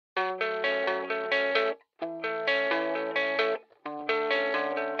Yeah,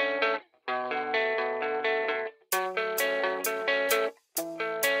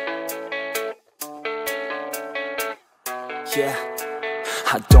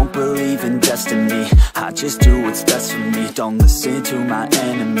 I don't believe in destiny, I just do what's best for me. Don't listen to my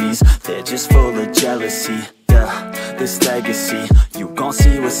enemies, they're just full of jealousy. Yeah, this legacy, you gon'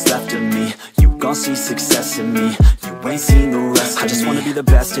 see what's left of me. You gon' see success in me, you ain't seen the rest of me. I just wanna be the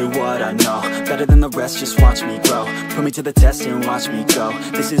best at what I know, better than the rest, just watch me grow. Put me to the test and watch me go.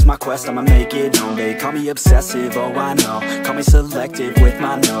 This is my quest, I'ma make it known. They call me obsessive, oh I know. Call me selective with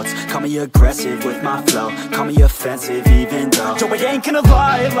my notes, call me aggressive with my flow. Call me offensive even though Joe, I ain't gonna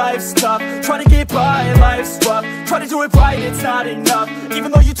lie, life's tough. Try to get by, life's rough. Try to do it right, it's not enough.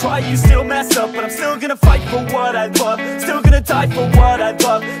 Even though you try, you still mess up. But I'm still gonna fight for what I love, still gonna die for what I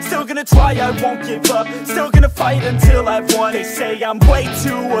love, still gonna try, I won't give up, still gonna fight until I've won. They say I'm way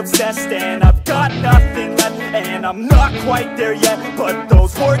too obsessed and I've got nothing left, and I'm not quite there yet, but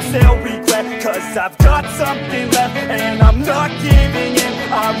those words they'll regret, cause I've got something left and I'm not giving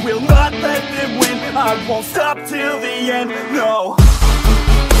in. I will not let them win, I won't stop till the end, no.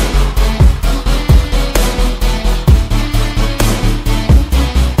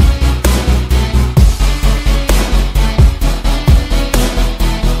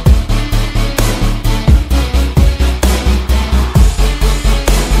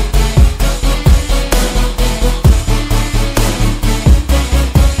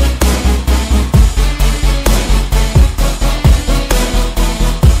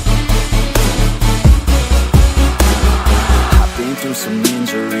 Some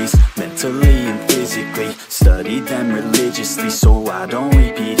injuries, mentally and physically. Studied them religiously so I don't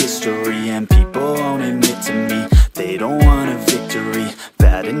repeat history. And people won't admit to me they don't want a victory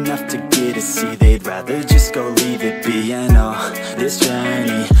bad enough to get a C. They'd rather just go leave it be. And oh, this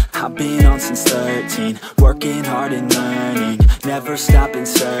journey I've been on since 13, working hard and learning, never stopping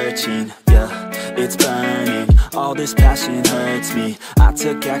searching. Yeah, it's burning, all this passion hurts me. I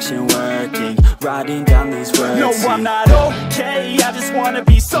took action working, writing down these words. No, I'm not okay, I just wanna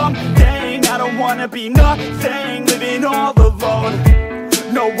be something. I don't wanna be nothing, living all alone.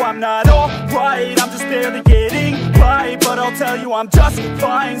 No, I'm not alright, I'm just barely getting by. But I'll tell you I'm just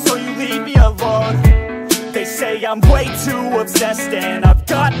fine, so you leave me alone. They say I'm way too obsessed and I've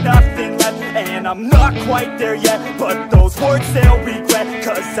got nothing left, and I'm not quite there yet, but those words they'll regret,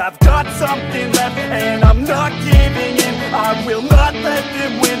 cause I've got something left and I'm not giving in. I will not let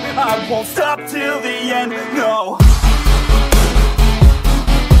them win, I won't stop till the end, no.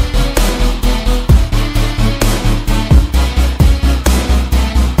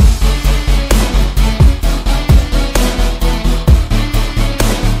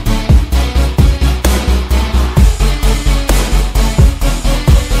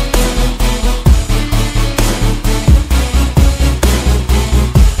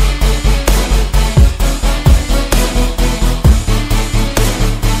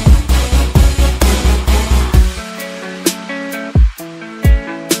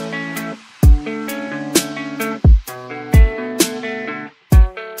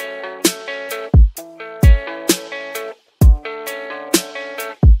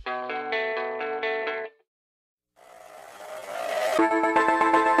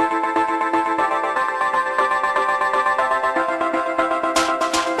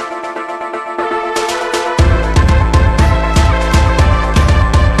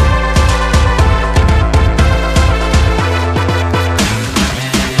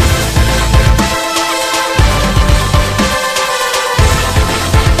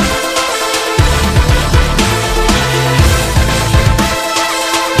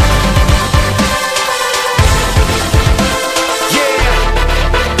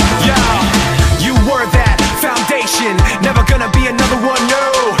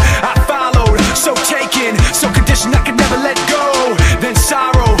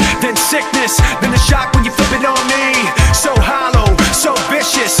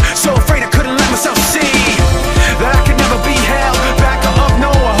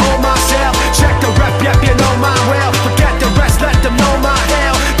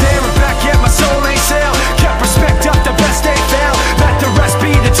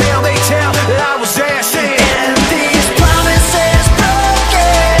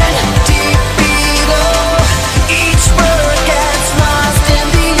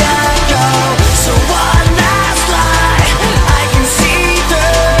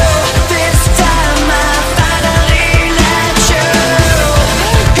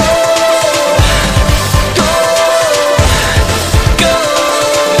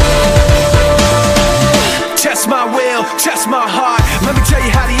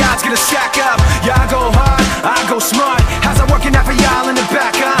 odds gonna stack up. Yeah, I go hard, I go smart. How's that working out for y'all in the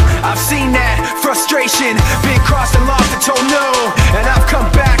back, huh? I've seen that frustration, been crossed and lost and told no, and I've come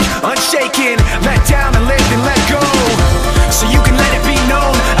back unshaken, let down and lived and let go. So you can let it be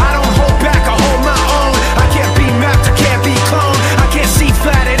known, I don't hold back, I hold my own. I can't be mapped, I can't be cloned, I can't see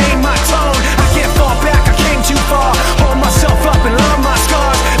flat, it ain't my tone. I can't fall back, I came too far. Hold myself up and love my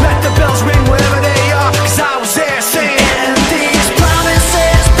scars. Let the bells ring wherever they are, cause I was there saying, and these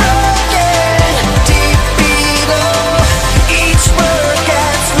promises broken deep below. Each word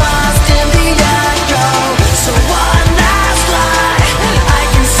gets lost in the echo. So one last lie I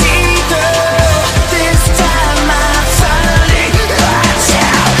can see through. This time I finally let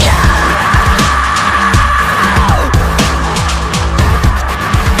you go.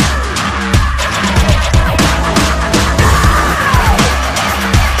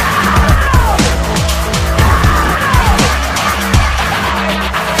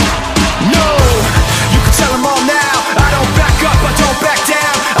 No, you can tell them all now. I don't back up, I don't back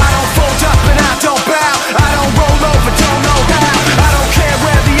down. I don't fold up and I don't bow. I don't roll over, don't know how. I don't care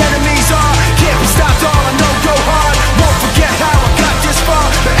where the enemies are. Can't be stopped, all I know go hard. Won't forget how I got this far.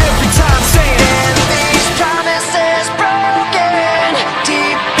 But every time saying, and these promises broken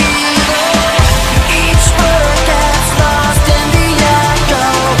deep below. Each word gets lost in the echo.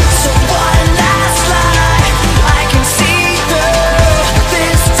 So one last lie I can see through.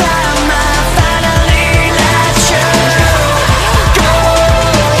 This time I finally let you go. Go,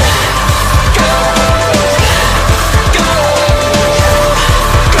 go, go,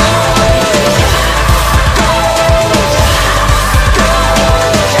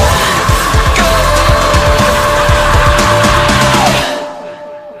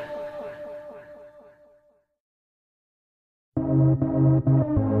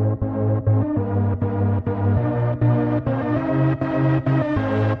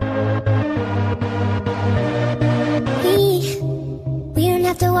 We don't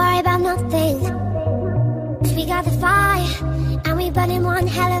have to worry about nothing, 'cause we got the fire, and we burning one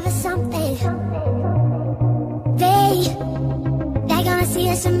hell of a something. They're gonna see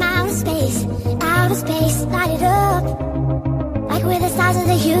us from outer space, light it up, like we're the stars of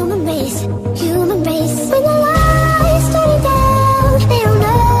the human race, human race. When the lights turning down, they don't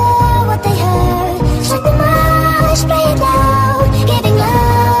know what they heard. Strike the march, play it loud.